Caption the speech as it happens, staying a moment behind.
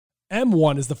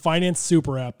M1 is the finance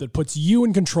super app that puts you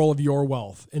in control of your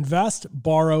wealth. Invest,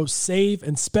 borrow, save,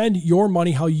 and spend your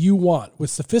money how you want with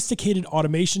sophisticated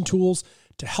automation tools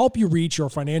to help you reach your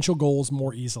financial goals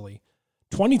more easily.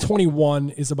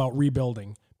 2021 is about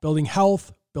rebuilding, building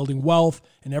health, building wealth,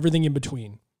 and everything in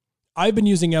between. I've been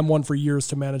using M1 for years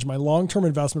to manage my long-term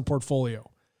investment portfolio.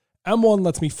 M1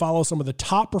 lets me follow some of the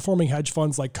top performing hedge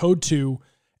funds like Code2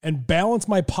 and balance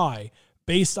my pie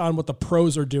based on what the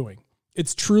pros are doing.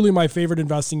 It's truly my favorite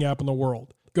investing app in the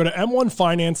world. Go to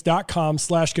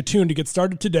m1finance.com/Katoon to get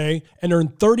started today and earn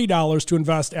 $30 to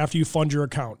invest after you fund your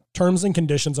account. Terms and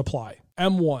conditions apply.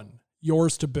 M1,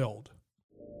 yours to build.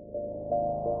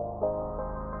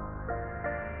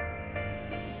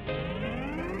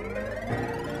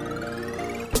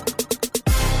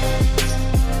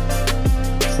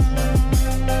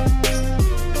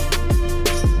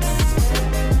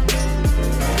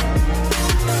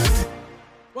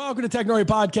 Welcome to Technori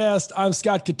Podcast. I'm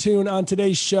Scott Katoon. On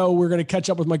today's show, we're going to catch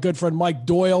up with my good friend Mike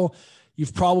Doyle.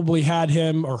 You've probably had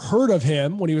him or heard of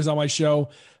him when he was on my show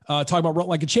talking about Run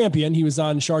Like a Champion. He was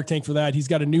on Shark Tank for that. He's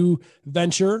got a new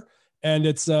venture, and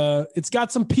it's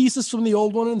got some pieces from the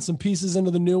old one and some pieces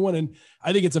into the new one. And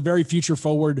I think it's a very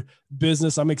future-forward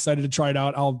business. I'm excited to try it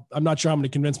out. I'm not sure I'm going to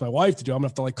convince my wife to do it. I'm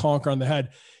going to have to conquer on the head.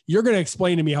 You're going to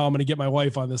explain to me how I'm going to get my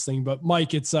wife on this thing. But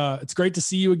Mike, it's great to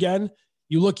see you again.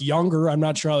 You look younger. I'm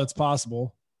not sure how that's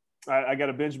possible. I got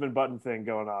a Benjamin Button thing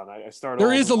going on. I started.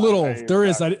 There is a little. There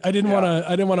is. I didn't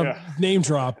want to name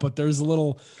drop, but there's a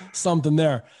little something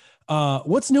there.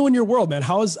 What's new in your world, man?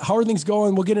 How are things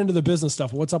going? We'll get into the business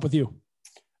stuff. What's up with you?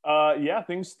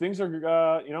 Things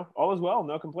are all is well.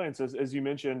 No complaints. As you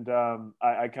mentioned,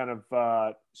 I kind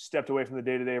of stepped away from the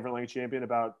day-to-day of Run Like a Champion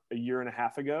about a year and a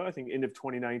half ago. I think end of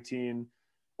 2019.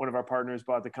 One of our partners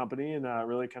bought the company, and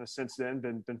really kind of since then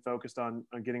been focused on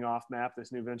getting OffMap,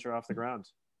 this new venture, off the ground.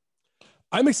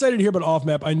 I'm excited to hear about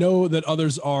OffMap. I know that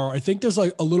others are. I think there's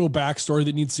like a little backstory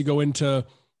that needs to go into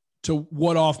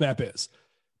what OffMap is,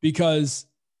 because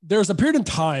there's a period of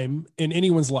time in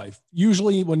anyone's life,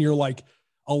 usually when you're like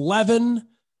 11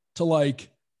 to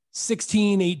like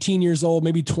 16, 18 years old,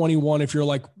 maybe 21 if you're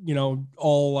like,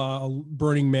 all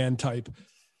Burning Man type,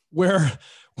 where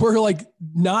we're like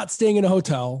not staying in a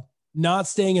hotel, not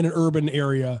staying in an urban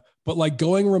area, but like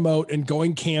going remote and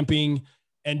going camping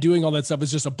and doing all that stuff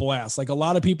is just a blast. Like a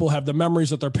lot of people have the memories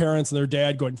with their parents and their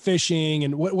dad going fishing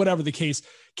and whatever the case,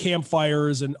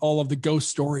 campfires and all of the ghost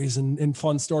stories and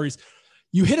fun stories.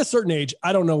 You hit a certain age.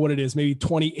 I don't know what it is, maybe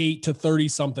 28 to 30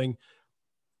 something.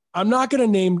 I'm not going to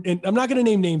name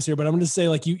names here, but I'm going to say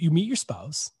like you meet your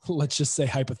spouse, let's just say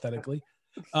hypothetically,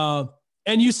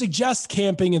 and you suggest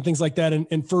camping and things like that.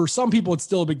 And for some people, it's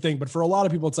still a big thing. But for a lot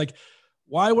of people, it's like,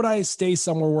 why would I stay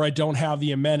somewhere where I don't have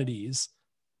the amenities?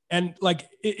 And like,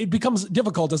 it becomes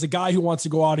difficult as a guy who wants to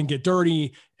go out and get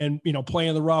dirty and, play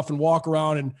in the rough and walk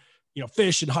around and,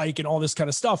 fish and hike and all this kind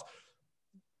of stuff.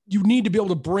 You need to be able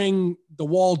to bring the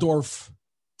Waldorf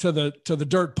to the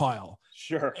dirt pile.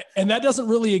 Sure. And that doesn't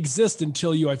really exist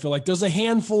until I feel like there's a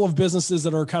handful of businesses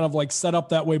that are kind of like set up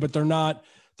that way, but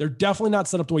they're definitely not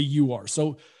set up the way you are.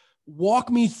 So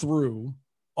walk me through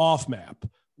OffMap.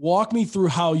 Walk me through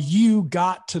how you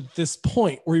got to this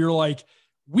point where you're like,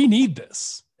 we need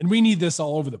this and we need this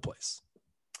all over the place.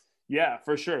 Yeah,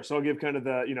 for sure. So I'll give kind of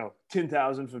the,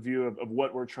 10,000th view of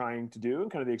what we're trying to do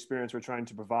and kind of the experience we're trying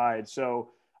to provide.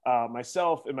 So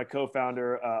myself and my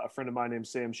co-founder, a friend of mine named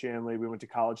Sam Shanley, we went to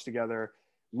college together.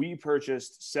 We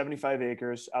purchased 75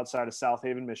 acres outside of South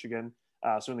Haven, Michigan.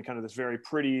 So in the kind of this very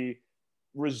pretty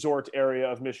resort area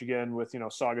of Michigan with,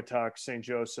 Saugatuck, St.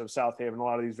 Joseph, South Haven, a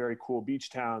lot of these very cool beach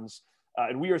towns.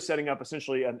 And we are setting up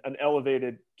essentially an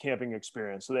elevated camping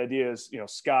experience. So the idea is,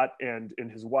 Scott and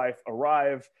his wife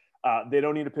arrive. They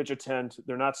don't need to pitch a tent.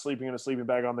 They're not sleeping in a sleeping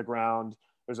bag on the ground.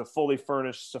 There's a fully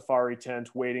furnished safari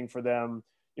tent waiting for them.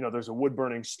 There's a wood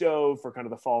burning stove for kind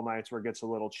of the fall nights where it gets a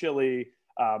little chilly.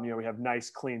 We have nice,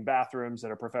 clean bathrooms that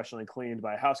are professionally cleaned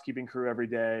by a housekeeping crew every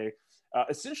day.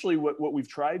 Essentially what we've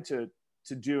tried to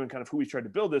do and kind of who we tried to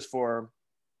build this for,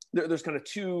 there's kind of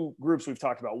two groups we've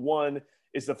talked about. One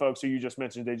is the folks who you just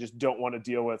mentioned, they just don't want to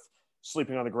deal with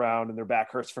sleeping on the ground and their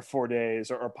back hurts for 4 days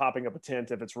or popping up a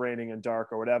tent if it's raining and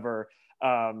dark or whatever.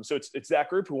 So it's that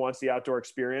group who wants the outdoor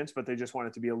experience, but they just want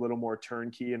it to be a little more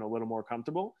turnkey and a little more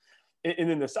comfortable. And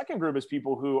then the second group is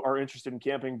people who are interested in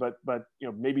camping, but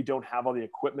maybe don't have all the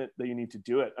equipment that you need to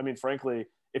do it. I mean, frankly,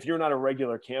 if you're not a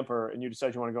regular camper and you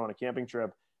decide you want to go on a camping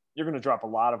trip, you're going to drop a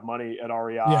lot of money at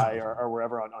REI or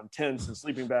wherever on tents and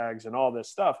sleeping bags and all this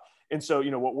stuff. And so,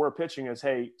 what we're pitching is,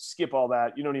 hey, skip all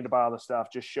that. You don't need to buy all this stuff.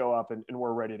 Just show up and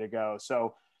we're ready to go.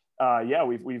 So Yeah,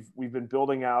 we've been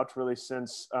building out really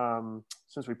since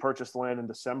we purchased the land in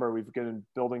December. We've been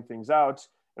building things out,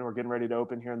 and we're getting ready to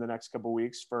open here in the next couple of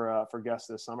weeks for guests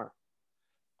this summer.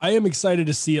 I am excited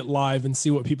to see it live and see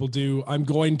what people do. I'm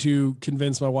going to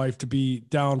convince my wife to be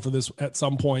down for this at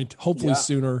some point, hopefully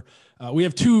sooner. We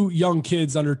have 2 young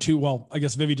kids under 2. Well, I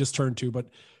guess Vivi just turned 2, but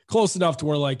close enough to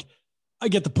where like I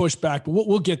get the pushback, but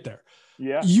we'll get there.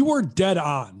 Yeah. You were dead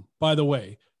on, by the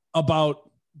way, about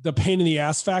the pain in the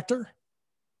ass factor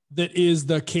that is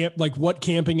the camp, like what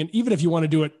camping, and even if you want to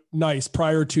do it nice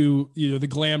prior to the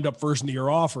glammed up version that you're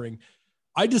offering,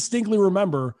 I distinctly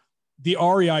remember the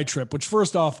REI trip, which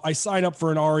first off, I sign up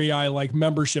for an REI like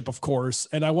membership, of course,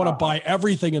 and I want to buy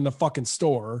everything in the fucking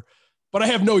store, but I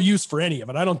have no use for any of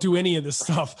it. I don't do any of this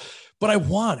stuff, but I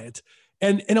want it.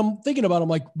 And I'm thinking about, I'm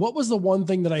like, what was the one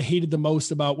thing that I hated the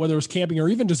most about whether it was camping or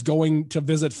even just going to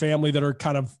visit family that are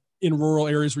kind of in rural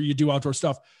areas where you do outdoor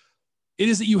stuff? It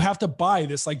is that you have to buy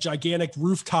this like gigantic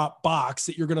rooftop box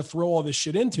that you're going to throw all this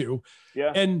shit into.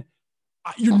 Yeah. And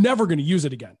you're never going to use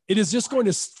it again. It is just going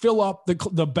to fill up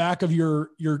the back of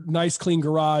your nice, clean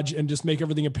garage and just make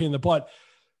everything a pain in the butt.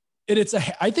 And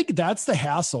I think that's the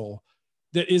hassle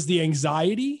that is the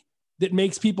anxiety that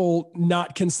makes people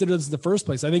not consider this in the first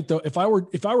place. I think though, if I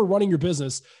were running your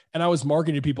business and I was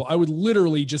marketing to people, I would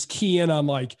literally just key in on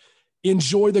like,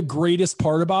 enjoy the greatest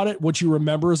part about it, what you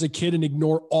remember as a kid, and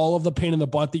ignore all of the pain in the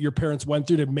butt that your parents went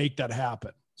through to make that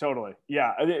happen. Totally.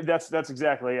 Yeah. That's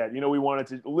exactly it. We want it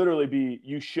to literally be,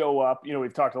 you show up,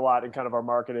 we've talked a lot in kind of our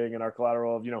marketing and our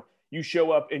collateral of, you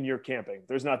show up and you're camping.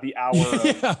 There's not the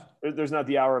hour there's not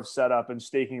the hour of setup and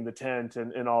staking the tent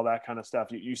and all that kind of stuff.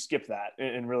 You skip that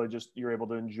and really just, you're able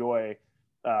to enjoy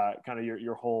kind of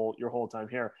your whole time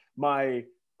here.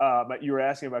 You were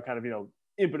asking about kind of,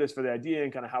 impetus for the idea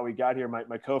and kind of how we got here.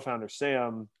 My co-founder,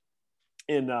 Sam,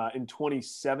 in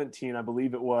 2017, I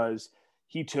believe it was,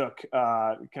 he took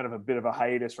kind of a bit of a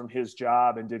hiatus from his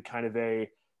job and did kind of a,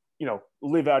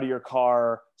 live out of your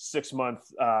car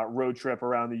 6-month road trip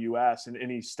around the US.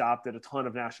 And he stopped at a ton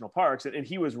of national parks, and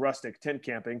he was rustic tent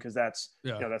camping because that's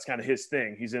kind of his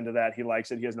thing. He's into that. He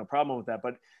likes it. He has no problem with that.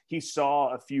 But he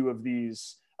saw a few of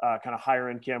these kind of higher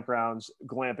end campgrounds,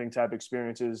 glamping type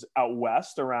experiences out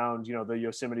west around, the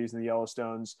Yosemites and the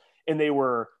Yellowstones. And they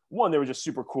were just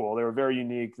super cool. They were very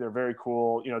unique. They're very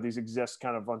cool. These exist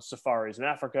kind of on safaris in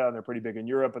Africa, and they're pretty big in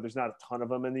Europe, but there's not a ton of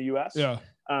them in the US. Yeah.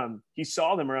 He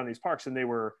saw them around these parks and they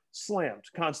were slammed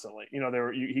constantly. He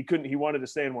wanted to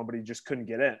stay in one, but he just couldn't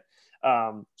get in.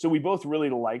 So we both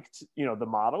really liked, the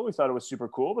model. We thought it was super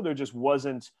cool, but there just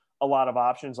wasn't a lot of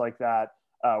options like that.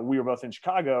 We were both in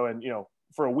Chicago, and,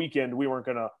 for a weekend, we weren't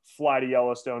going to fly to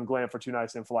Yellowstone, glam for 2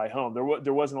 nights, and fly home.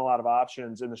 There wasn't a lot of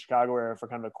options in the Chicago area for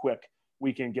kind of a quick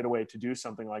weekend getaway to do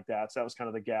something like that. So that was kind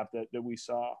of the gap that we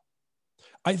saw.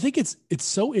 I think it's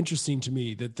so interesting to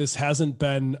me that this hasn't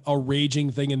been a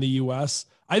raging thing in the US.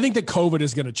 I think that COVID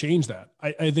is going to change that.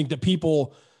 I think that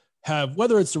people have,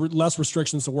 whether it's less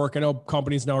restrictions to work. I know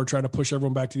companies now are trying to push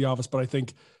everyone back to the office, but I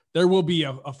think there will be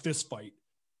a fist fight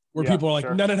where people are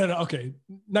like, no. Okay.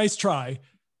 Nice try.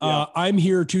 I'm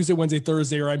here Tuesday, Wednesday,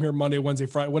 Thursday, or I'm here Monday, Wednesday,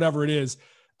 Friday, whatever it is,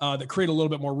 that create a little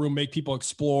bit more room, make people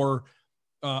explore.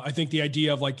 I think the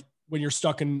idea of like, when you're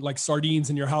stuck in like sardines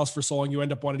in your house for so long, you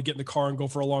end up wanting to get in the car and go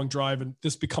for a long drive. And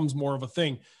this becomes more of a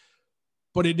thing,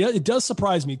 but it does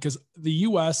surprise me because the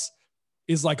US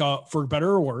is like for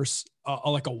better or worse,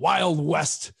 like a Wild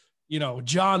West,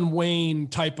 John Wayne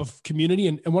type of community.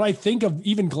 And when I think of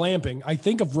even glamping, I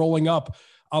think of rolling up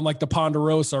on like the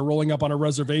Ponderosa, rolling up on a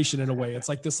reservation in a way. It's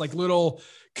like this like little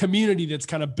community that's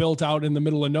kind of built out in the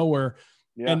middle of nowhere.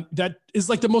 Yeah. And that is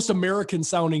like the most American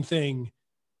sounding thing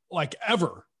like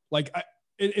ever. Like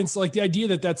it's like the idea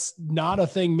that that's not a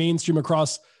thing mainstream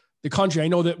across the country. I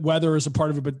know that weather is a part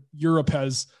of it, but Europe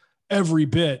has every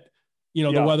bit,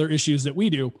 the weather issues that we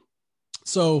do.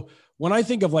 So when I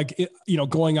think of like,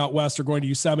 going out west or going to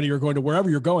Yosemite or going to wherever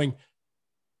you're going,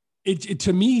 it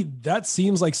to me, that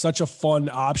seems like such a fun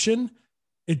option.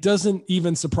 It doesn't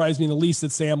even surprise me in the least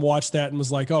that Sam watched that and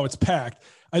was like, oh, it's packed.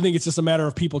 I think it's just a matter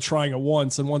of people trying it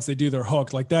once. And once they do, they're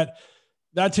hooked. Like that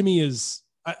to me is,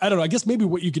 I don't know. I guess maybe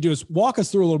what you could do is walk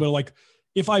us through a little bit of like,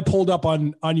 if I pulled up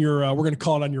on your, we're going to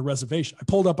call it on your reservation. I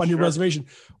pulled up on your reservation.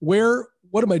 What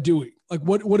am I doing? Like,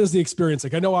 what is the experience?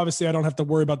 Like, I know obviously I don't have to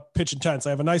worry about pitching tents. I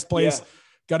have a nice place. Yeah.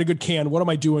 Got a good can. What am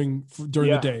I doing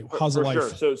during the day? How's the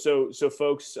life? Sure. So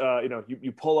folks,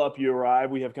 you pull up, you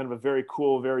arrive. We have kind of a very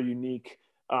cool, very unique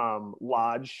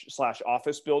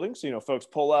lodge/office building. So, folks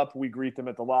pull up, we greet them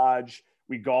at the lodge.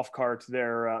 We golf cart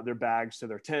their bags to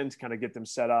their tent, kind of get them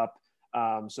set up.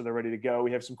 So they're ready to go.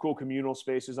 We have some cool communal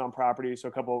spaces on property. So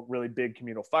a couple really big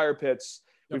communal fire pits.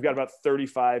 We've got about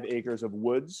 35 acres of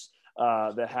woods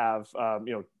that have,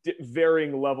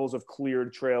 varying levels of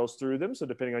cleared trails through them. So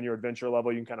depending on your adventure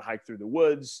level, you can kind of hike through the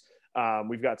woods.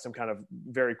 We've got some kind of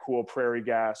very cool prairie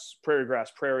grass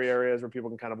areas where people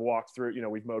can kind of walk through.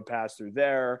 We've mowed paths through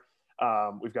there.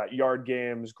 We've got yard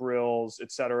games, grills,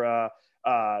 etc.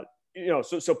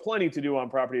 So plenty to do on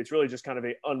property. It's really just kind of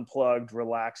a unplugged,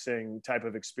 relaxing type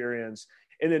of experience.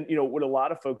 And then, what a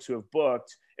lot of folks who have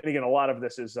booked, and again, a lot of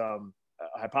this is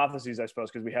hypotheses, I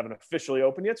suppose, because we haven't officially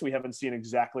opened yet, so we haven't seen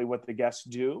exactly what the guests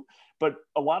do. But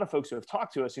a lot of folks who have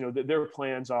talked to us, their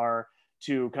plans are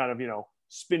to kind of,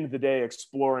 spend the day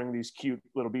exploring these cute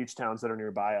little beach towns that are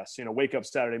nearby us. Wake up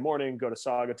Saturday morning, go to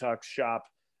Saugatuck, shop,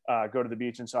 go to the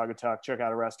beach in Saugatuck, check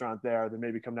out a restaurant there, then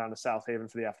maybe come down to South Haven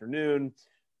for the afternoon,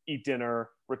 eat dinner,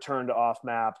 return to Off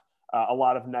Map. A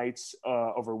lot of nights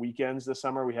over weekends this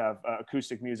summer, we have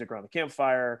acoustic music around the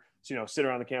campfire. So, sit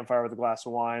around the campfire with a glass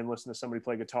of wine, listen to somebody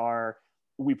play guitar.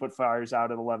 We put fires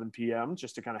out at 11 p.m.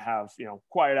 just to kind of have,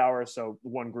 quiet hours. So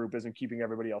one group isn't keeping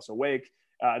everybody else awake.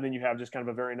 And then you have just kind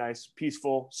of a very nice,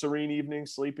 peaceful, serene evening,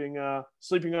 sleeping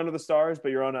under the stars, but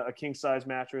you're on a king size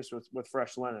mattress with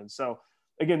fresh linen. So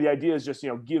again, the idea is just,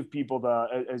 give people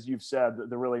as you've said,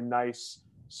 the really nice,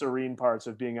 serene parts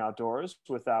of being outdoors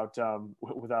without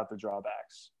the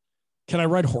drawbacks. Can I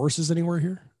ride horses anywhere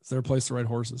here? Is there a place to ride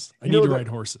horses? I need to ride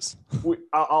horses.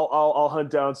 I'll hunt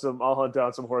down some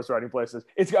horse riding places.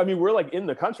 We're like in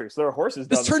the country, so there are horses.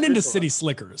 This turned into City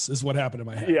Slickers, is what happened in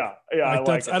my head. Yeah.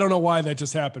 I don't know why that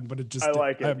just happened, but it just. I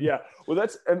like it. Yeah. Well,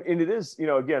 and it is,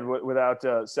 again, without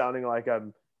sounding like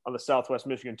I'm on the Southwest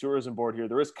Michigan Tourism Board here.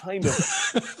 There's kind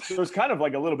of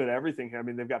like a little bit of everything here.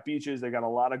 They've got beaches, they've got a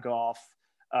lot of golf.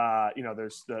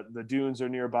 There's the dunes are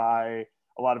nearby.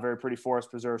 A lot of very pretty forest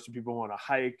preserves for people who want to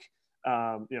hike.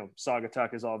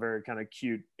 Saugatuck is all very kind of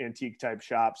cute antique type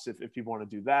shops if people want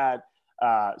to do that.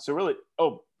 So really,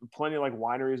 plenty of like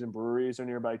wineries and breweries are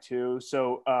nearby too.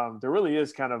 So there really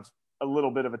is kind of a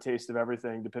little bit of a taste of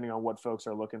everything depending on what folks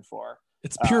are looking for.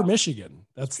 It's pure Michigan.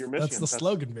 That's the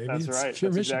slogan, baby. That's right.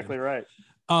 That's exactly right.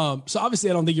 So obviously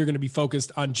I don't think you're going to be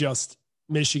focused on just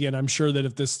Michigan. I'm sure that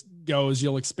if this goes,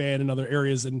 you'll expand in other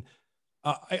areas. And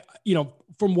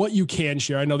from what you can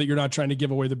share, I know that you're not trying to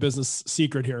give away the business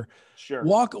secret here. Sure.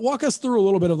 Walk us through a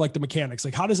little bit of like the mechanics.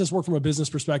 Like, how does this work from a business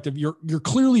perspective? You're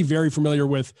clearly very familiar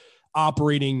with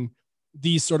operating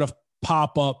these sort of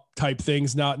pop-up type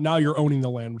things. Now you're owning the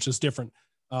land, which is different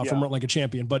from like a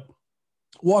champion, but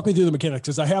walk me through the mechanics.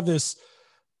 Cause I have this,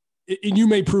 and you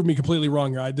may prove me completely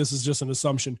wrong. Right? This is just an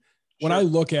assumption. When I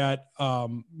look at,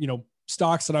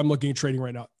 stocks that I'm looking at trading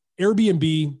right now,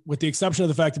 Airbnb, with the exception of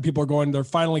the fact that they're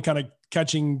finally kind of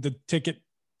catching the ticket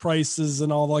prices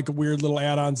and all like weird little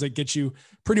add-ons that get you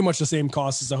pretty much the same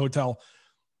cost as a hotel.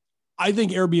 I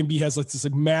think Airbnb has like this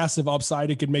massive upside.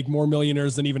 It could make more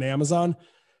millionaires than even Amazon.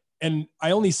 And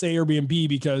I only say Airbnb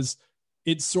because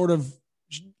it sort of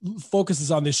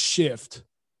focuses on this shift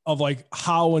of like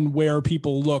how and where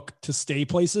people look to stay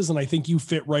places. And I think you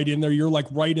fit right in there. You're like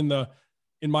right in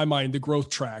my mind, the growth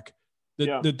track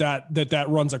that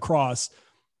runs across.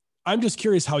 I'm just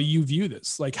curious how you view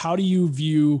this. Like, how do you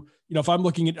view, if I'm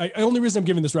looking at, only reason I'm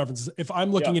giving this reference is if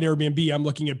I'm looking at Airbnb, I'm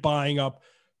looking at buying up,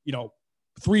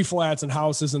 3 flats and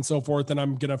houses and so forth. And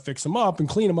I'm going to fix them up and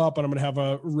clean them up. And I'm going to have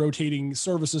a rotating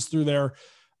services through there.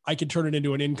 I can turn it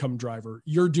into an income driver.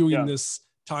 You're doing this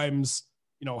times,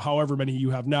 however many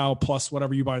you have now, plus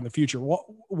whatever you buy in the future.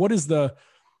 What is the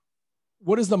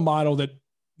model that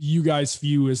you guys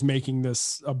view as making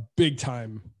this a big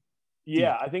time?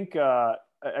 Yeah, I think, I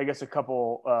guess a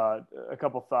couple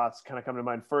thoughts kind of come to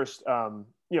mind. First,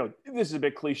 this is a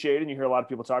bit cliched and you hear a lot of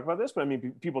people talk about this, but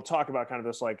people talk about kind of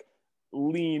this like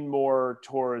lean more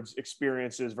towards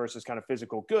experiences versus kind of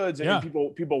physical goods. And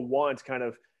people want kind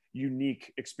of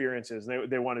unique experiences.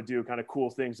 They want to do kind of cool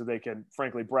things that they can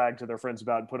frankly brag to their friends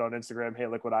about and put on Instagram. Hey,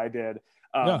 look what I did.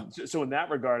 So in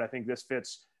that regard, I think this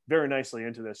fits very nicely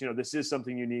into this. This is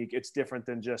something unique. It's different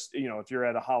than just, if you're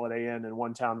at a Holiday Inn in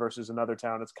one town versus another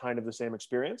town, it's kind of the same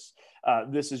experience.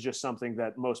 This is just something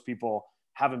that most people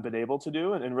haven't been able to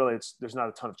do. And really there's not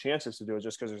a ton of chances to do it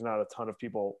just because there's not a ton of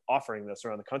people offering this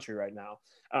around the country right now.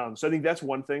 So I think that's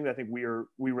one thing that I think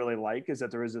we really like, is that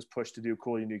there is this push to do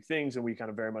cool, unique things. And we kind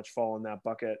of very much fall in that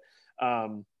bucket.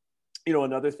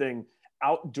 Another thing,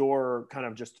 outdoor kind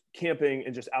of just camping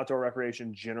and just outdoor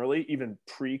recreation generally, even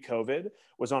pre-COVID,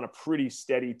 was on a pretty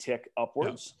steady tick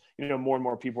upwards. More and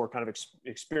more people were kind of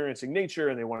experiencing nature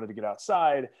and they wanted to get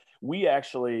outside. We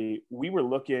were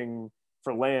looking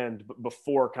for land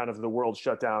before kind of the world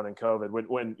shut down in COVID,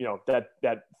 when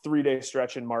that 3-day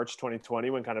stretch in March 2020,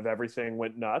 when kind of everything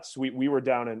went nuts. We were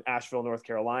down in Asheville, North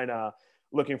Carolina,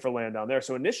 looking for land down there.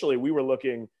 So initially we were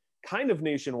looking kind of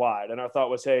nationwide, and our thought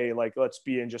was, hey, like, let's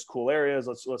be in just cool areas.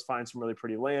 Let's find some really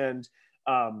pretty land.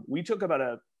 We took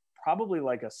about probably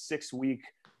like a 6-week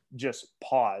just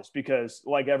pause, because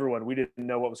like everyone, we didn't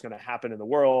know what was going to happen in the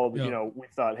world. Yeah. You know, we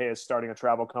thought, hey, as starting a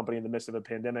travel company in the midst of a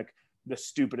pandemic, the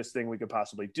stupidest thing we could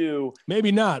possibly do.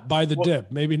 Maybe not buy the dip.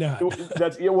 Maybe not.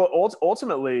 That's, yeah. Well,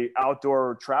 ultimately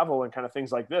outdoor travel and kind of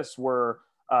things like this were,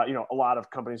 you know, a lot of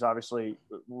companies obviously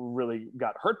really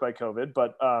got hurt by COVID,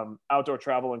 but outdoor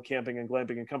travel and camping and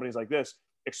glamping and companies like this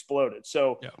exploded.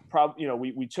 So, you know,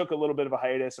 we took a little bit of a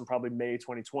hiatus, and probably May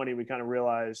 2020, we kind of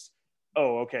realized,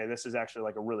 oh, okay, this is actually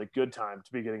like a really good time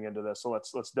to be getting into this. So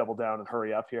let's double down and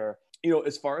hurry up here. You know,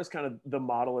 as far as kind of the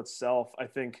model itself, I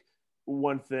think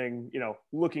one thing, you know,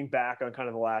 looking back on kind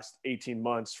of the last 18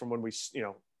 months from when we, you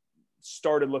know,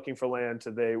 started looking for land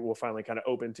to they will finally kind of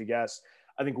open to guests,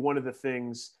 I think one of the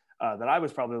things that I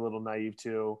was probably a little naive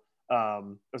to,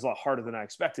 it was a lot harder than I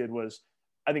expected, was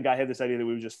I think I had this idea that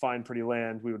we would just find pretty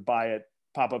land, we would buy it,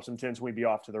 pop up some tents, and we'd be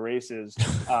off to the races.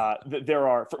 There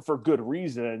are, for good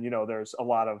reason, you know, there's a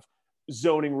lot of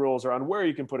zoning rules around where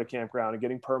you can put a campground and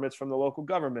getting permits from the local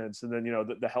governments. And then, you know,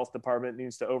 the health department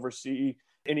needs to oversee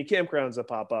any campgrounds that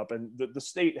pop up. And the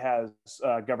state has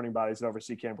governing bodies that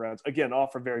oversee campgrounds, again, all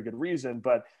for very good reason.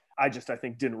 But I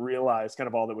think didn't realize kind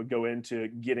of all that would go into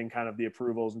getting kind of the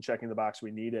approvals and checking the box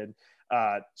we needed.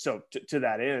 So to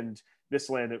that end, this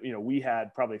land, you know, we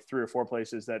had probably 3 or 4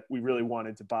 places that we really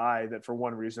wanted to buy that for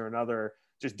one reason or another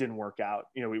just didn't work out.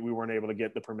 You know, we weren't able to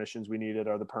get the permissions we needed,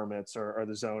 or the permits, or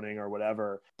the zoning, or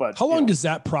whatever. But how long does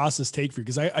that process take for you?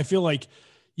 Because I feel like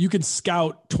you can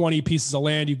scout 20 pieces of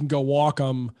land, you can go walk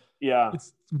them. Yeah.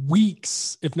 It's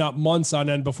weeks, if not months on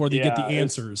end before they get the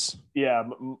answers.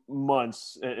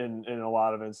 Months in a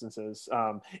lot of instances.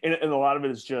 And a lot of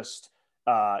it is just,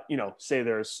 you know, say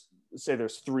there's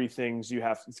 3 things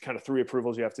it's kind of 3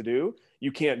 approvals you have to do.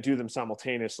 You can't do them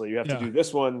simultaneously. You have to do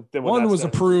this one. Then one was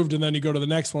approved, and then you go to the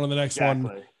next one and the next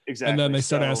one. Exactly. And then they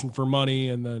start asking for money,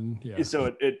 and then,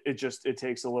 So it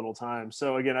takes a little time.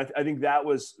 So again, I think that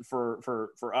was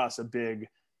for us a big,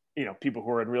 you know, people who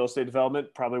are in real estate development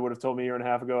probably would have told me a year and a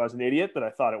half ago I was an idiot, that I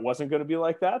thought it wasn't going to be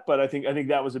like that. But I think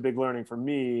that was a big learning for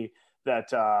me,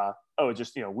 that,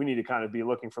 you know, we need to kind of be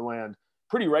looking for land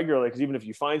pretty regularly, because even if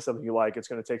you find something you like, it's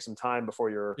going to take some time before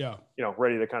you're, you know,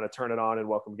 ready to kind of turn it on and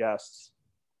welcome guests.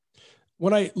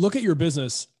 When I look at your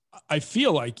business, I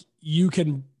feel like you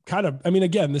can kind of, I mean,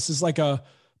 again, this is like a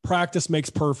practice makes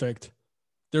perfect.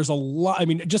 There's a lot, I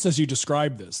mean, just as you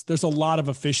described this, there's a lot of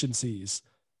efficiencies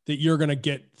that you're going to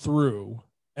get through.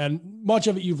 And much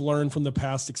of it you've learned from the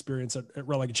past experience at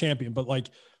Run Like a Champion, but like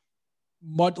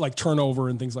much like turnover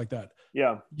and things like that.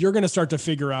 Yeah. You're going to start to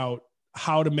figure out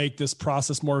how to make this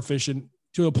process more efficient,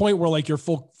 to a point where like your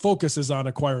full focus is on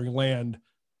acquiring land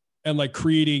and like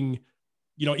creating,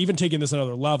 you know, even taking this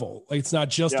another level. Like, it's not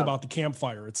just about the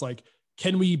campfire. It's like,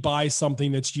 can we buy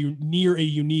something that's near a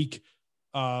unique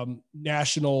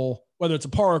national, whether it's a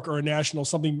park or a national,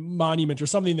 something monument or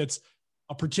something that's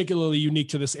particularly unique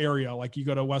to this area. Like, you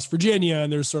go to West Virginia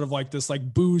and there's sort of like this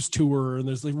like booze tour, and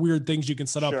there's like weird things you can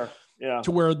set up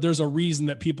to where there's a reason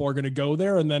that people are going to go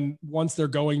there. And then once they're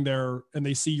going there and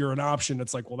they see you're an option,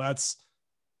 it's like, well,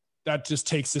 that just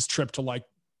takes this trip to like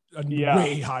a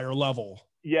way higher level.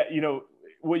 Yeah. You know,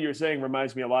 what you're saying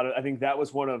reminds me a lot of, I think that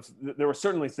was there were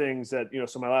certainly things that, you know,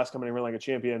 so my last company, Run Like a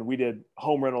Champion, we did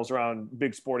home rentals around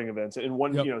big sporting events, and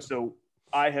one, you know, so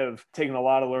I have taken a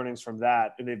lot of learnings from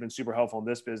that, and they've been super helpful in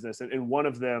this business. And one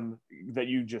of them that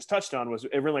you just touched on was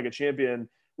at Run Like a Champion.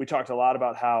 We talked a lot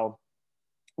about how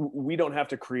we don't have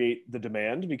to create the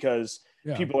demand, because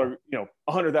people are, you know,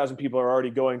 100,000 people are already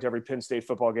going to every Penn State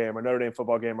football game or Notre Dame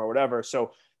football game or whatever.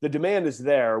 So the demand is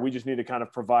there. We just need to kind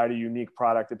of provide a unique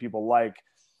product that people like.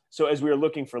 So as we were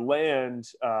looking for land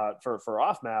for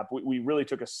OffMap, we really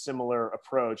took a similar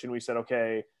approach, and we said,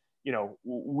 okay, you know,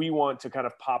 we want to kind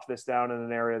of pop this down in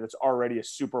an area that's already a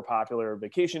super popular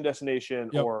vacation destination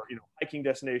or, you know, hiking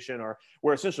destination, or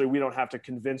where essentially we don't have to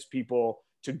convince people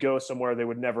to go somewhere they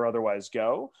would never otherwise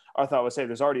go. Our thought was, hey,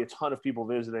 there's already a ton of people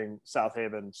visiting South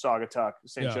Haven, Saugatuck,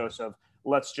 St. Joseph.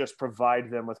 Let's just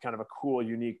provide them with kind of a cool,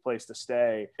 unique place to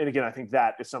stay. And again, I think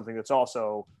that is something that's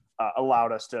also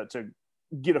allowed us to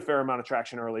get a fair amount of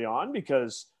traction early on,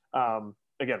 because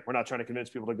again, we're not trying to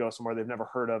convince people to go somewhere they've never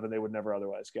heard of and they would never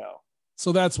otherwise go.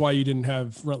 So that's why you didn't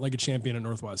have Run Like a Champion at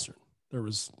Northwestern. There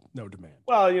was no demand.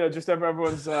 Well, you know, just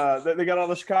everyone's, they got all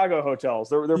the Chicago hotels.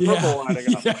 They're purple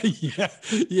lining up.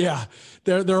 Yeah.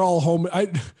 They're all home.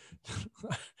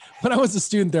 When I was a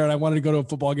student there and I wanted to go to a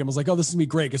football game, I was like, oh, this is gonna be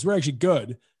great, because we're actually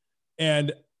good.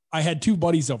 And I had 2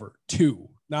 buddies over, 2,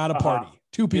 not a party,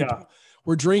 2 people.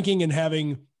 we're drinking and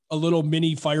having a little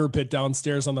mini fire pit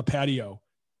downstairs on the patio.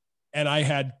 And I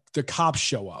had the cops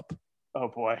show up. Oh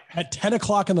boy. At 10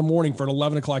 o'clock in the morning for an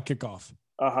 11 o'clock kickoff.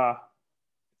 Uh-huh.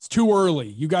 It's too early.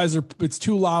 You guys it's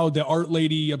too loud. The art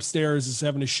lady upstairs is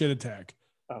having a shit attack.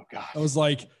 Oh God. I was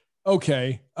like,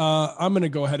 okay, I'm going to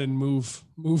go ahead and move.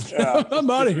 Yeah, I'm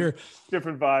out of here.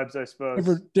 Different vibes, I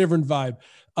suppose. Different vibe.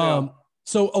 Yeah.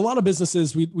 So a lot of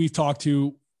businesses we've talked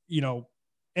to,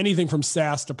 anything from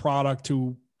SaaS to product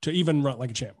to even Run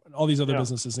Like a Champ, and all these other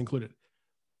businesses included.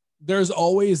 There's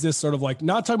always this sort of like,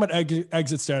 not talking about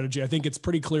exit strategy. I think it's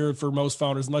pretty clear for most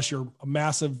founders, unless you're a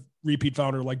massive repeat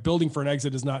founder, like building for an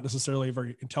exit is not necessarily a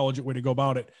very intelligent way to go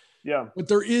about it. Yeah. But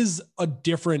there is a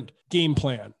different game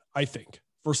plan, I think,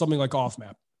 for something like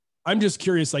OffMap. I'm just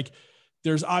curious, like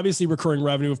there's obviously recurring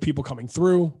revenue of people coming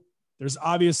through. There's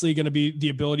obviously going to be the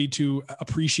ability to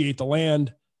appreciate the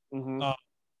land. Mm-hmm.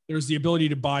 There's the ability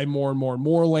to buy more and more and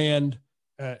more land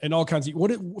and all kinds of,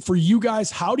 for you guys,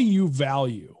 how do you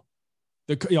value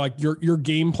your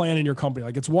game plan in your company?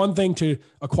 Like it's one thing to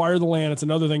acquire the land. It's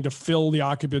another thing to fill the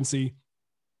occupancy.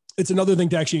 It's another thing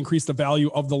to actually increase the value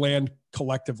of the land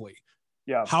collectively.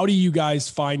 Yeah. How do you guys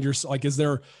find your, like,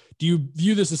 do you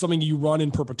view this as something you run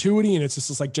in perpetuity and it's just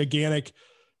this like gigantic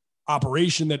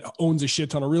operation that owns a shit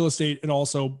ton of real estate and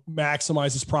also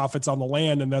maximizes profits on the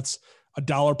land, and that's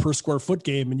 $1 per square foot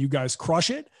game and you guys crush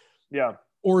it? Yeah.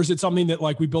 Or is it something that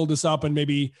like we build this up and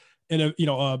maybe in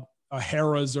a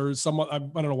Harrah's or someone, I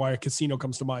don't know why a casino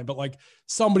comes to mind, but like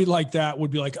somebody like that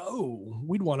would be like, oh,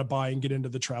 we'd want to buy and get into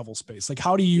the travel space. Like,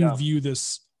 how do you view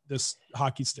this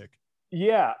hockey stick?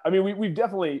 Yeah. I mean, we've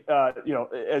definitely,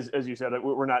 as you said,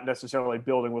 we're not necessarily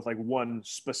building with like one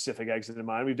specific exit in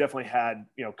mind. We've definitely had,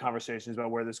 conversations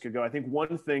about where this could go. I think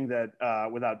one thing that,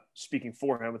 without speaking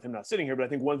for him, with him not sitting here, but I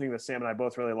think one thing that Sam and I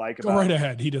both really like about— Go right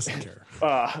ahead. He doesn't care.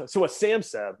 So what Sam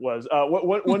said was,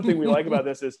 one thing we like about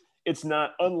this is it's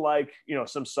not unlike,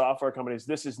 some software companies.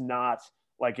 This is not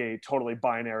like a totally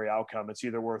binary outcome. It's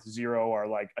either worth zero or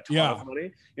like a ton of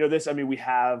money. We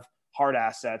have hard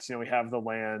assets, we have the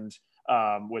land,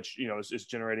 which, is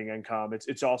generating income.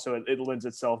 It's also, it lends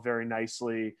itself very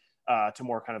nicely to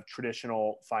more kind of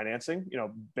traditional financing,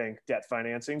 bank debt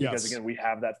financing, because again, we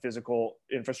have that physical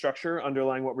infrastructure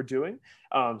underlying what we're doing.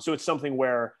 So it's something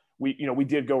where we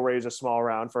did go raise a small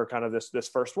round for kind of this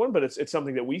first one, but it's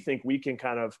something that we think we can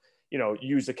kind of,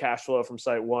 use the cash flow from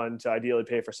site one to ideally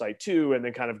pay for site two, and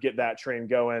then kind of get that train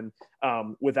going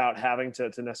without having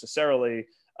to necessarily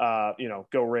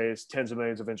go raise tens of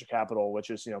millions of venture capital, which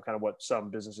is, kind of what some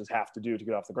businesses have to do to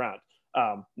get off the ground.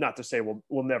 Not to say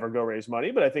we'll never go raise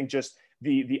money, but I think just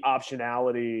the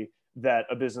optionality that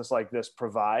a business like this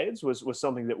provides was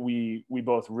something that we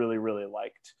both really, really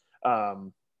liked.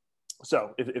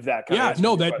 So if that kind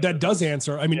of that does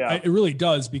answer. I mean, it really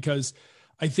does, because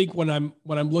I think when I'm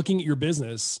looking at your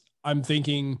business, I'm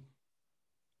thinking,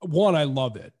 one, I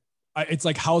love it. It's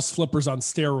like house flippers on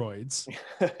steroids,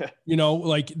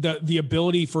 like the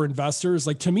ability for investors.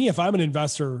 Like, to me, if I'm an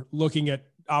investor looking at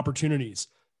opportunities,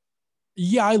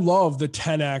 I love the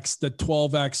 10X, the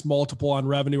 12X multiple on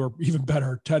revenue, or even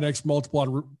better, 10X multiple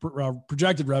on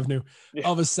projected revenue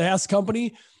of a SaaS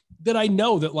company that I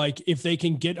know that, like, if they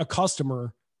can get a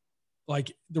customer,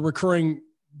 like, the recurring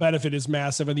benefit is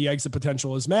massive and the exit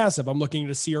potential is massive. I'm looking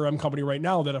at a CRM company right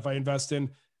now that if I invest in,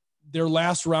 their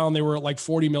last round, they were at like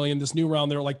 40 million. This new round,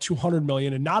 they're like 200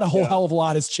 million, and not a whole hell of a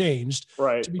lot has changed,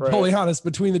 to be totally honest,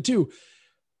 between the two.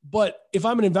 But if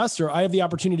I'm an investor, I have the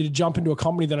opportunity to jump into a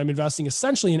company that I'm investing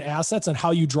essentially in assets and how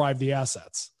you drive the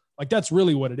assets. Like, that's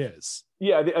really what it is.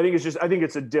 Yeah. I think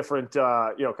it's a different,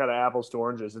 kind of apples to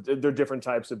oranges. They're different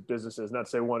types of businesses. Not to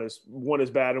say one is bad and one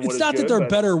is good. It's not that they're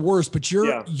better or worse, but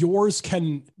yours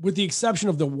can, with the exception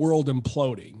of the world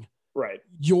imploding, right,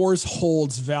 yours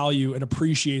holds value and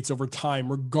appreciates over time,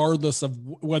 regardless of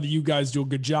whether you guys do a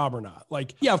good job or not.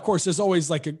 Like, of course, there's always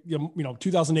like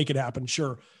 2008 could happen,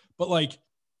 sure, but like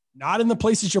not in the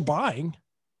places you're buying.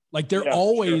 Like, they're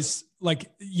always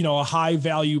like, a high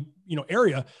value,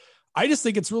 area. I just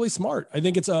think it's really smart. I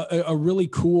think it's a really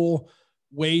cool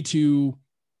way to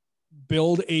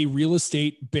build a real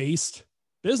estate based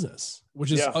business,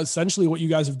 which is essentially what you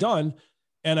guys have done.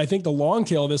 And I think the long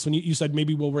tail of this, when you said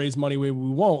maybe we'll raise money, maybe we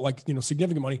won't, like,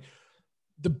 significant money,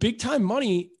 the big time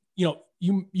money,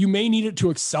 you may need it to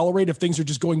accelerate if things are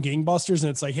just going gangbusters and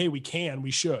it's like, hey, we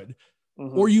should.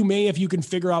 Mm-hmm. Or you may, if you can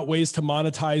figure out ways to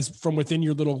monetize from within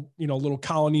your little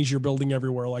colonies you're building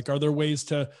everywhere. Like, are there ways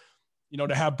to,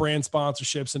 to have brand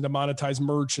sponsorships and to monetize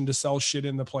merch and to sell shit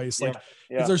in the place? Like,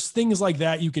 if there's things like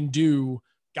that you can do,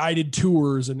 guided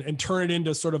tours and turn it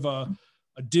into sort of a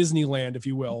Disneyland, if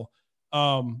you will.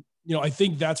 I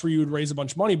think that's where you would raise a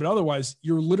bunch of money, but otherwise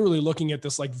you're literally looking at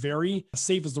this like very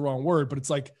safe is the wrong word, but it's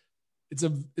like, it's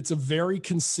a very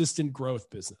consistent growth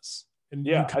business, and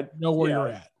you know where you're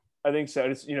at. I think so.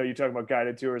 It's, you talk about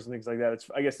guided tours and things like that.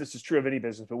 I guess this is true of any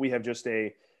business, but we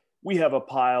have a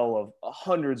pile of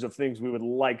hundreds of things we would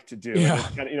like to do. Yeah.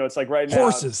 It's kind of, it's like right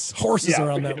now horses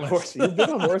are on that list. You've been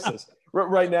on horses.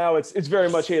 Right now it's very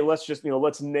much, hey, let's just,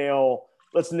 let's nail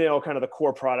kind of the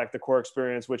core product, the core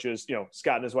experience, which is,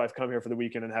 Scott and his wife come here for the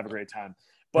weekend and have a great time.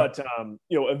 But,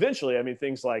 eventually, I mean,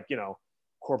 things like,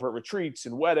 corporate retreats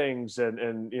and weddings and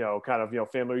kind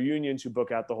of, family reunions who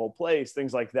book out the whole place,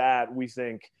 things like that, we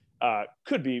think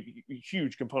could be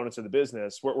huge components of the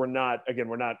business. We're not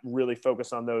really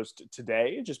focused on those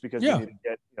today, just because we need to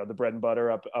get, the bread and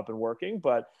butter up and working.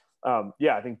 But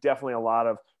I think definitely a lot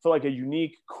for like a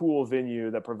unique, cool venue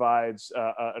that provides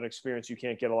an experience you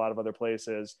can't get a lot of other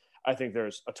places. I think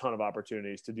there's a ton of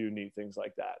opportunities to do neat things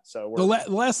like that. So the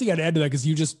last thing I'd add to that, because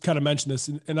you just kind of mentioned this,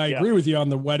 and I agree with you on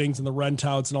the weddings and the rent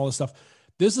outs and all this stuff.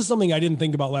 This is something I didn't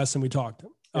think about last time we talked.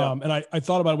 And I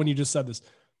thought about it when you just said this.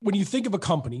 When you think of a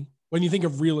company, when you think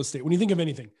of real estate, when you think of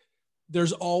anything,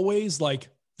 there's always like,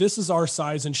 this is our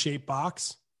size and shape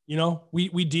box.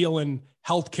 We deal in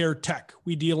healthcare tech.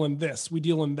 We deal in this, we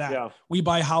deal in that. Yeah. We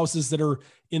buy houses that are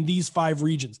in these 5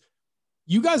 regions.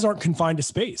 You guys aren't confined to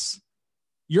space.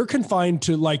 You're confined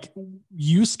to like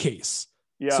use case.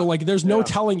 Yeah. So like, there's no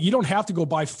telling, you don't have to go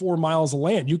buy 4 miles of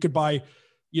land. You could buy,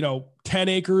 10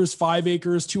 acres, 5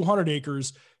 acres, 200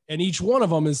 acres. And each one of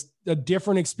them is a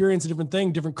different experience, a different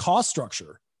thing, different cost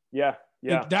structure. Yeah.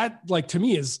 Yeah. Like that, like, to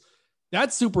me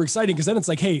that's super exciting. Cause then it's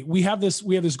like, hey, we have this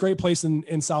great place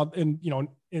in South,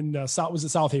 was it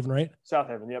South Haven, right? South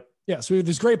Haven. Yep. Yeah. So we have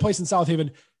this great place in South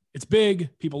Haven. It's big.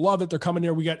 People love it. They're coming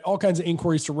there. We got all kinds of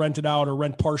inquiries to rent it out or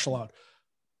rent partial out.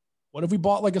 What if we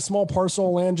bought like a small parcel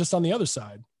of land just on the other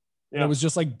side? Yeah. And it was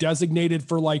just like designated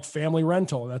for like family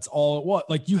rental. That's all it was.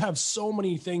 Like, you have so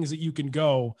many things that you can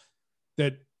go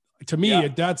that, to me,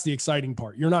 that's the exciting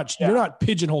part. You're not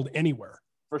pigeonholed anywhere.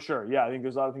 For sure. Yeah. I think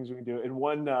there's a lot of things we can do. And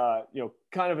one,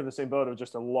 kind of in the same boat of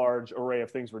just a large array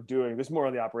of things we're doing. This is more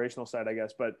on the operational side, I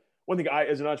guess. But one thing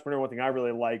as an entrepreneur, one thing I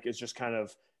really like is just kind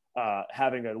of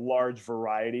having a large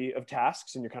variety of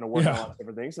tasks, and you're kind of working on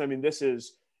different things. And I mean, this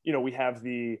is, we have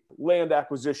the land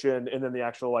acquisition and then the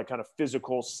actual like kind of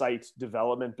physical site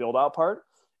development build out part.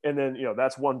 And then,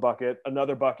 that's one bucket.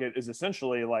 Another bucket is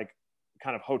essentially like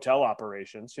kind of hotel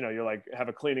operations. You're like, have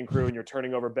a cleaning crew and you're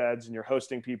turning over beds and you're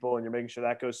hosting people and you're making sure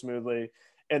that goes smoothly.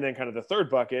 And then kind of the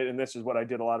third bucket, and this is what I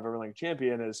did a lot of Everything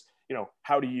Champion, is,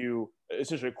 how do you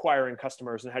essentially acquiring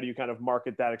customers and how do you kind of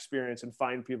market that experience and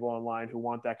find people online who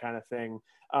want that kind of thing.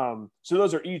 So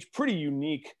those are each pretty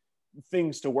unique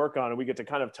things to work on, and we get to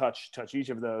kind of touch each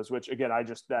of those, which again, I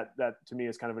just, that to me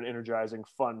is kind of an energizing,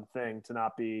 fun thing to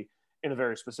not be in a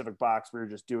very specific box where you're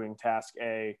just doing task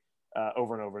A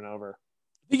over and over and over.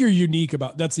 I think you're unique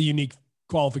that's a unique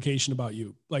qualification about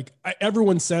you. Like,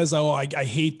 everyone says, oh, I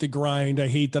hate the grind. I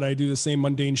hate that I do the same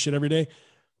mundane shit every day.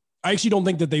 I actually don't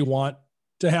think that they want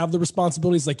to have the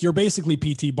responsibilities. Like, you're basically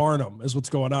PT Barnum is what's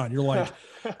going on. You're like,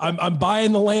 I'm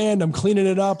buying the land, I'm cleaning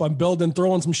it up, I'm building,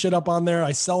 throwing some shit up on there.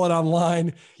 I sell it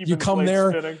online. You come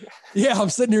there. Spinning. Yeah. I'm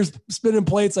sitting here spinning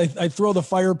plates. I throw the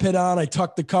fire pit on, I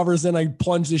tuck the covers in, I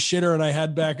plunge the shitter, and I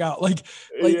head back out. Like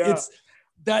it's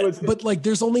that, but like,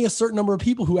 there's only a certain number of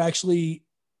people who actually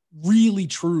really,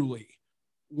 truly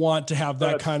want to have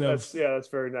that that's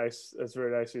very nice. That's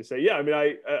very nice to say. Yeah. I mean,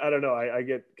 I don't know. I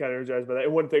get kind of energized by that.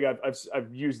 And one thing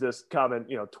I've used this comment,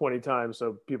 20 times.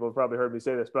 So people have probably heard me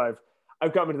say this, but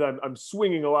I've commented that I'm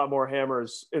swinging a lot more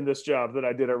hammers in this job than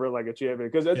I did at Real Like a Champion.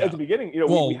 Because at the beginning,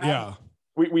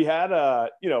 we had,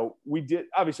 we did,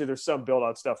 obviously there's some build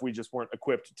out stuff we just weren't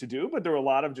equipped to do, but there were a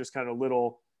lot of just kind of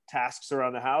little tasks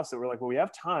around the house that were like, well, we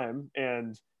have time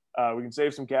and we can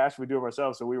save some cash if we do them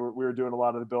ourselves. So we were doing a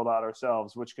lot of the build out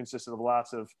ourselves, which consisted of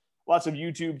lots of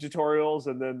YouTube tutorials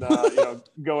and then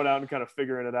going out and kind of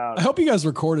figuring it out. I hope you guys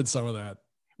recorded some of that.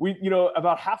 We,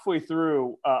 about halfway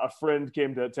through, a friend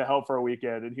came to help for a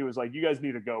weekend, and he was like, "You guys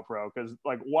need a GoPro because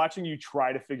like watching you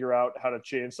try to figure out how to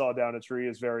chainsaw down a tree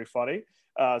is very funny.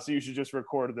 So you should just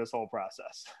record this whole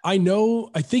process." I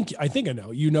know. I think I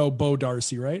know. Bo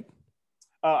Darcy, right?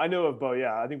 I know of Bo.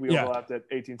 Yeah, I think we overlapped at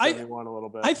 1871 a little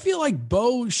bit. I feel like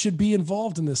Bo should be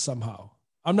involved in this somehow.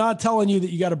 I'm not telling you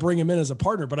that you got to bring him in as a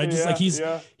partner, but I just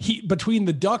he between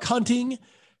the duck hunting,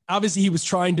 obviously he was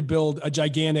trying to build a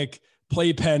gigantic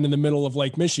playpen in the middle of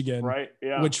Lake Michigan, right?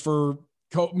 Yeah. Which for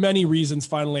many reasons,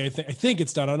 finally, I think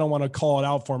it's done. I don't want to call it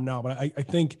out for him now, but I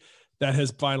think that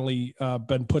has finally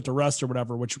been put to rest or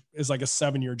whatever, which is like a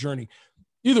 7-year journey.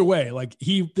 either way, like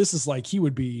he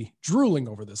would be drooling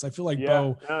over this. I feel like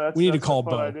Bo, we need to call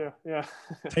Bo. Idea. Yeah.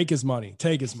 Take his money.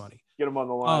 Get him on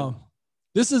the line.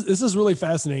 This is really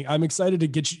fascinating. I'm excited to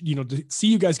get to see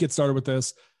you guys get started with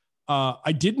this.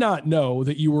 I did not know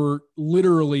that you were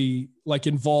literally like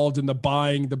involved in the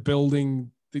buying, the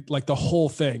building, like the whole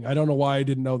thing. I don't know why I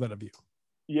didn't know that of you.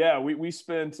 Yeah, we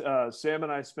spent, Sam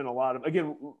and I spent a lot of,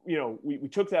 again, we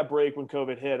took that break when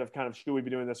COVID hit of kind of, should we be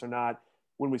doing this or not?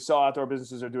 When we saw outdoor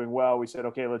businesses are doing well, we said,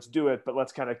 okay, let's do it, but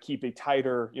let's kind of keep a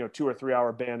tighter, 2 or 3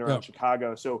 hour band around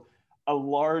Chicago. So a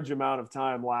large amount of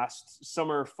time last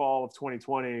summer, fall of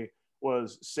 2020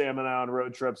 was Sam and I on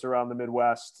road trips around the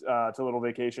Midwest to little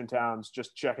vacation towns,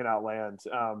 just checking out land.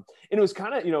 And it was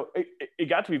kind of, it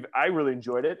got to be, I really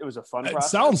enjoyed it. It was a fun process. It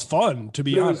sounds fun, to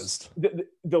be honest.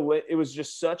 It was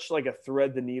just such like a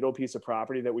thread the needle piece of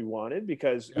property that we wanted,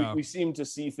 because we seemed to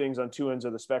see things on two ends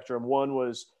of the spectrum. One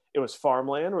was, it was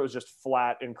farmland where it was just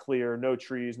flat and clear, no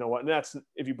trees, no what. And that's,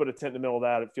 if you put a tent in the middle of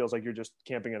that, it feels like you're just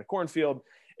camping in a cornfield.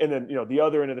 And then, the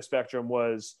other end of the spectrum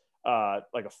was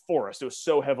like a forest. It was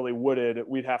so heavily wooded,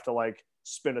 we'd have to like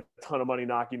spend a ton of money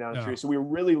knocking down trees. So we were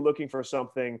really looking for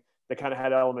something that kind of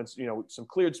had elements, some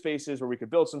cleared spaces where we could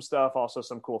build some stuff, also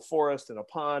some cool forest and a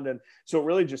pond. And so it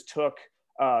really just took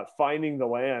finding the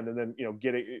land and then,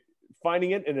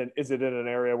 finding it. And then, is it in an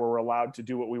area where we're allowed to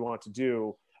do what we want to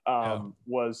do?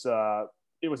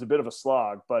 It was a bit of a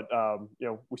slog, but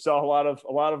we saw a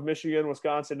lot of Michigan,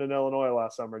 Wisconsin, and Illinois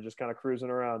last summer, just kind of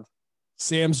cruising around.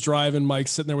 Sam's driving,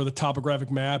 Mike's sitting there with a topographic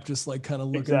map, just like kind of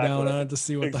looking down on it to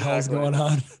see what the hell's going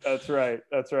on. That's right.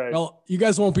 Well, you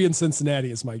guys won't be in Cincinnati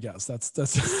is my guess. That's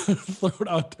throw it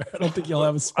out there. I don't think you'll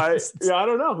have a space. I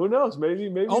don't know. Who knows?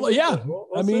 Maybe. Oh yeah.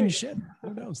 We'll see. Shit.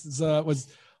 Who knows? This was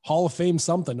Hall of Fame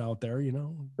something out there,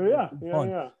 Yeah.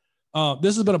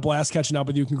 This has been a blast catching up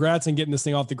with you. Congrats on getting this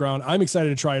thing off the ground. I'm excited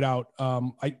to try it out.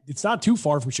 It's not too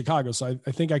far from Chicago, so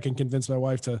I think I can convince my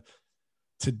wife to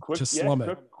slum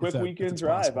it. Quick weekend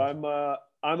drive. I'm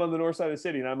on the north side of the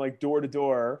city, and I'm like door to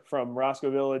door from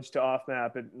Roscoe Village to Off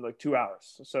Map in like 2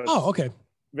 hours. So okay,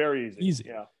 very easy.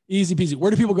 Easy peasy. Where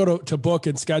do people go to book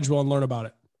and schedule and learn about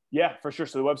it? Yeah, for sure.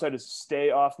 So the website is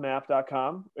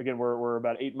stayoffmap.com. Again, we're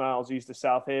about 8 miles east of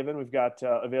South Haven. We've got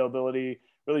availability.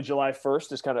 Really, July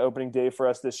 1st is kind of opening day for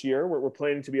us this year. We're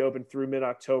planning to be open through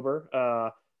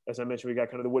mid-October. As I mentioned, we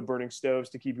got kind of the wood burning stoves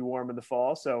to keep you warm in the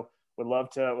fall. So would love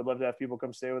to have people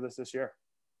come stay with us this year.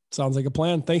 Sounds like a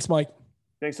plan. Thanks, Mike.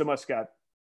 Thanks so much, Scott.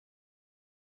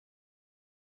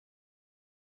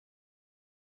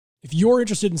 If you're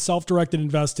interested in self-directed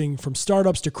investing from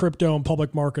startups to crypto and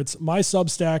public markets, my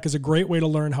Substack is a great way to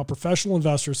learn how professional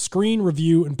investors screen,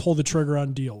 review, and pull the trigger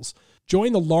on deals.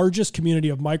 Join the largest community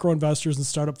of micro investors and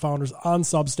startup founders on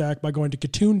Substack by going to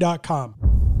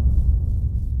Katoon.com.